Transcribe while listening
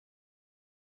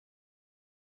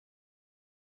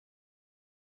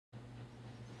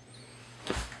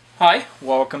Hi,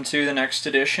 welcome to the next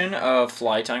edition of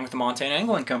Fly Tying with the Montana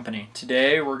Angling Company.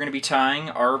 Today we're going to be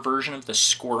tying our version of the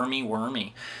Squirmy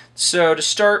Wormy. So to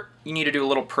start, you need to do a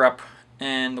little prep,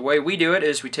 and the way we do it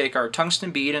is we take our tungsten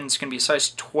bead, and it's going to be a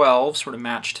size 12, sort of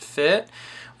matched fit.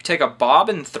 We take a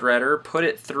bobbin threader, put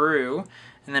it through,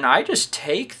 and then I just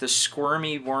take the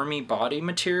Squirmy Wormy body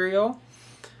material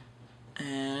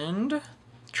and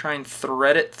try and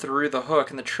thread it through the hook,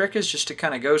 and the trick is just to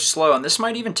kind of go slow, and this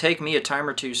might even take me a time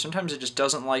or two. Sometimes it just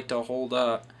doesn't like to hold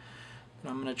up. But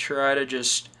I'm going to try to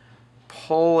just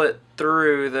pull it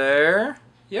through there.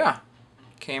 Yeah,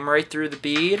 came right through the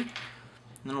bead, and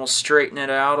then we'll straighten it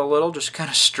out a little, just kind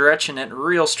of stretching it,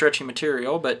 real stretchy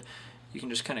material, but you can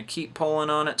just kind of keep pulling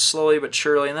on it slowly but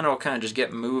surely, and then it'll kind of just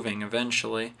get moving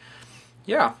eventually.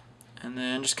 Yeah, and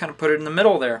then just kind of put it in the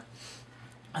middle there.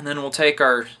 And then we'll take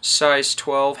our size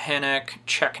 12 Hanak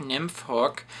Czech Nymph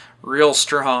hook, real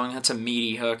strong. That's a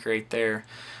meaty hook right there.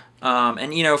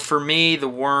 And you know, for me, the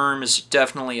worm is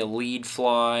definitely a lead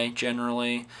fly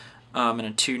generally, in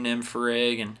a 2 nymph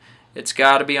rig, and it's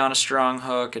got to be on a strong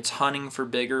hook. It's hunting for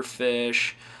bigger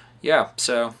fish. Yeah,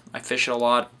 so I fish it a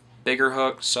lot. Bigger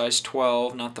hook, size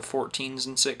 12, not the 14s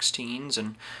and 16s,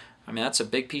 and I mean that's a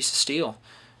big piece of steel.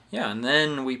 Yeah, and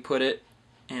then we put it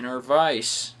in our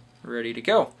vise, ready to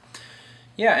go.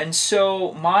 Yeah, and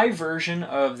so my version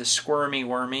of the Squirmy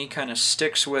Wormy kind of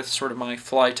sticks with sort of my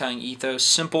fly tying ethos.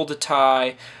 Simple to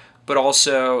tie, but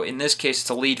also in this case it's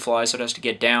a lead fly, so it has to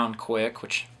get down quick,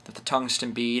 which with the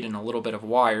tungsten bead and a little bit of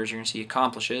wires you're going to see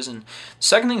accomplishes. And the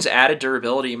second thing is added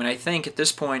durability. I mean, I think at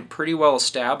this point pretty well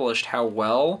established how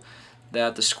well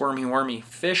that the Squirmy Wormy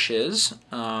fishes,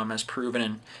 as proven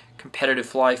in competitive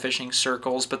fly fishing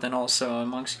circles, but then also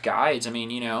amongst guides. I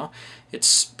mean, you know,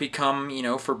 it's become, you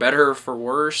know, for better or for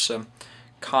worse, a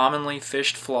commonly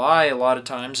fished fly a lot of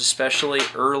times, especially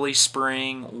early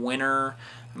spring, winter.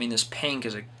 I mean, this pink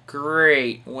is a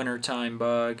great wintertime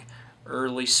bug,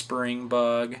 early spring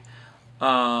bug.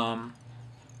 And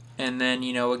then,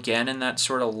 you know, again in that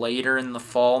sort of later in the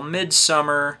fall,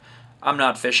 midsummer, I'm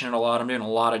not fishing it a lot. I'm doing a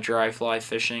lot of dry fly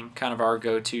fishing, kind of our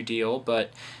go-to deal,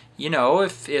 but you know,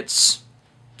 if it's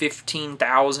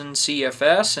 15,000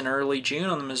 CFS in early June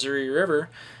on the Missouri River,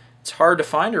 it's hard to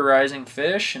find a rising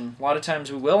fish, and a lot of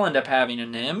times we will end up having a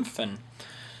nymph, and,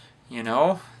 you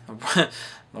know, the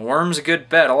worm's a good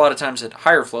bet. A lot of times at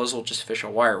higher flows we'll just fish a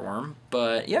wire worm,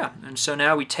 but yeah, and so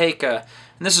now we take a,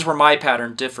 and this is where my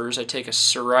pattern differs, I take a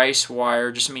Cerise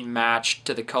wire, just matched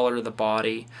to the color of the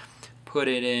body, put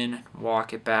it in,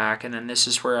 walk it back, and then this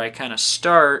is where I kind of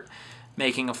start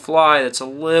making a fly that's a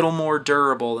little more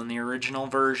durable than the original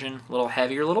version, a little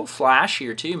heavier, a little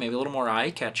flashier too, maybe a little more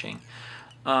eye-catching.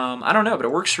 I don't know, but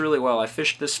it works really well. I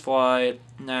fished this fly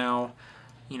now,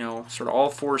 you know, sort of all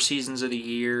 4 seasons of the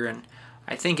year, and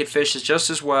I think it fishes just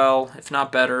as well, if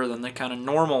not better, than the kind of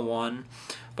normal one,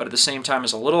 but at the same time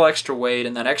is a little extra weight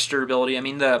and that extra durability. I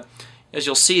mean, as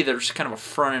you'll see, there's kind of a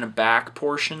front and a back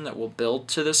portion that will build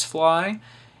to this fly,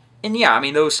 and yeah, I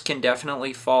mean, those can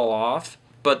definitely fall off.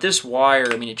 But this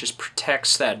wire, I mean, it just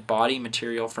protects that body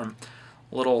material from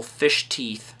little fish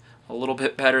teeth a little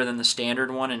bit better than the standard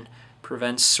one, and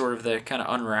prevents sort of the kind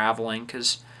of unraveling,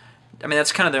 because, I mean,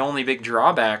 that's kind of the only big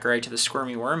drawback, right, to the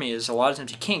Squirmy Wormy, is a lot of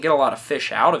times you can't get a lot of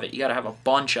fish out of it. You got to have a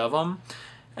bunch of them.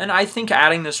 And I think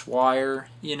adding this wire,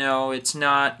 you know, it's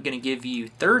not going to give you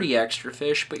 30 extra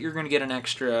fish, but you're going to get an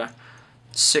extra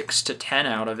 6 to 10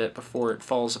 out of it before it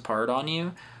falls apart on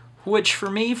you. Which, for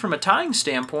me, from a tying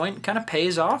standpoint, kind of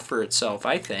pays off for itself,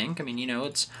 I think. I mean, you know,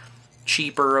 it's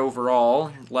cheaper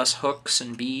overall, less hooks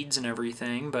and beads and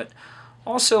everything, but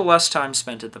also less time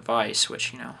spent at the vise,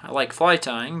 which, you know, I like fly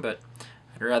tying, but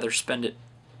I'd rather spend it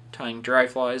tying dry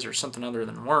flies or something other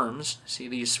than worms. I see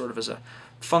these sort of as a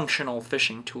functional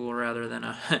fishing tool rather than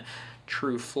a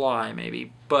true fly,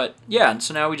 maybe. But yeah, and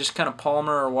so now we just kind of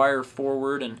palmer our wire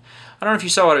forward, and I don't know if you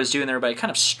saw what I was doing there, but I kind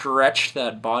of stretched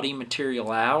that body material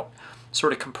out,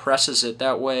 sort of compresses it.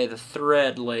 That way the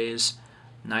thread lays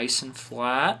nice and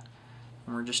flat,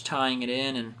 and we're just tying it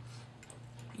in. And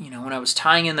you know, when I was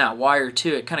tying in that wire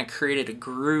too, it kind of created a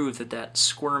groove that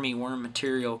Squirmy Worm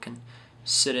material can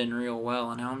sit in real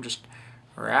well. And now I'm just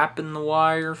wrapping the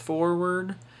wire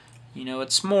forward. You know,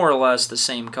 it's more or less the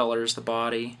same color as the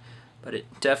body, but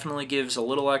it definitely gives a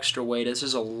little extra weight. This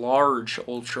is a large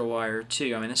ultra wire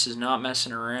too. I mean, this is not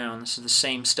messing around. This is the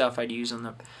same stuff I'd use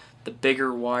on the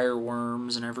bigger wire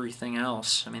worms and everything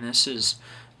else. I mean, this is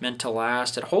meant to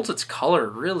last. It holds its color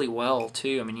really well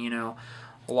too. I mean, you know,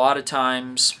 a lot of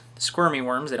times squirmy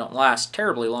worms, they don't last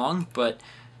terribly long, but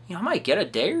you know, I might get a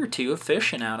day or two of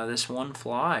fishing out of this one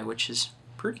fly, which is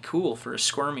pretty cool for a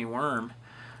squirmy worm.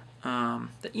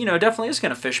 that, you know, definitely is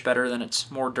going to fish better than its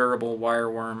more durable wire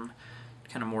worm,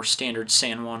 kind of more standard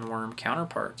San Juan worm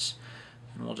counterparts.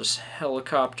 And we'll just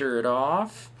helicopter it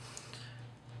off,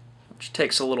 which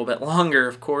takes a little bit longer,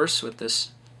 of course, with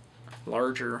this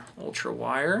larger ultra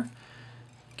wire.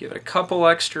 Give it a couple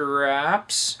extra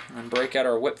wraps, and then break out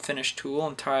our whip finish tool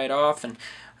and tie it off. And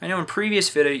I know in previous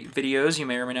videos you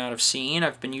may or may not have seen,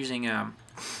 I've been using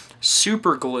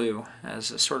super glue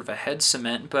as a sort of a head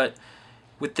cement, but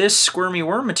with this Squirmy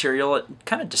Worm material, it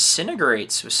kind of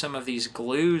disintegrates with some of these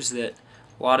glues that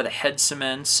a lot of the head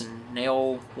cements and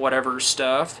nail whatever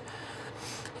stuff.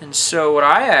 And so what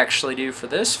I actually do for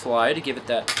this fly to give it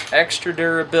that extra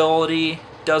durability,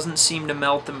 doesn't seem to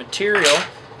melt the material,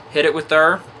 hit it with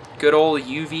our good old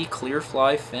UV clear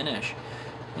fly finish.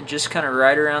 And just kind of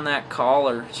right around that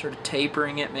collar, sort of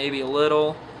tapering it maybe a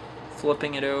little,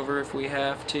 flipping it over if we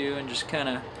have to, and just kind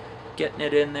of getting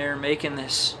it in there, making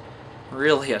this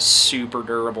really a super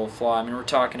durable fly. I mean, we're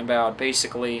talking about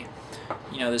basically,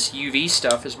 you know, this UV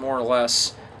stuff is more or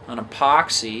less an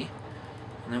epoxy,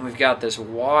 and then we've got this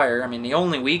wire. I mean, the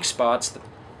only weak spot's the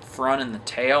front and the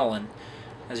tail, and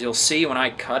as you'll see when I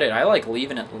cut it, I like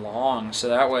leaving it long, so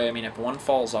that way, I mean, if one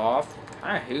falls off,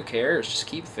 who cares? Just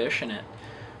keep fishing it.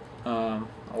 A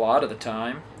lot of the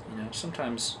time, you know,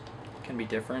 sometimes it can be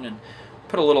different, and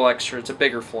put a little extra, it's a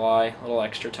bigger fly, a little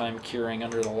extra time curing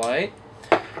under the light.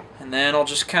 And then I'll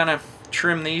just kind of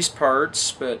trim these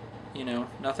parts, but, you know,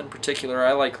 nothing particular.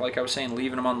 I like I was saying,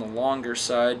 leaving them on the longer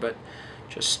side, but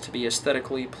just to be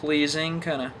aesthetically pleasing,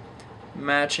 kind of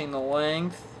matching the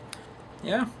length.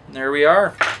 Yeah, and there we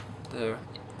are. The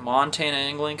Montana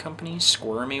Angling Company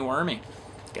Squirmy Wormy.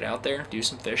 Get out there, do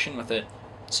some fishing with it.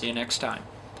 See you next time.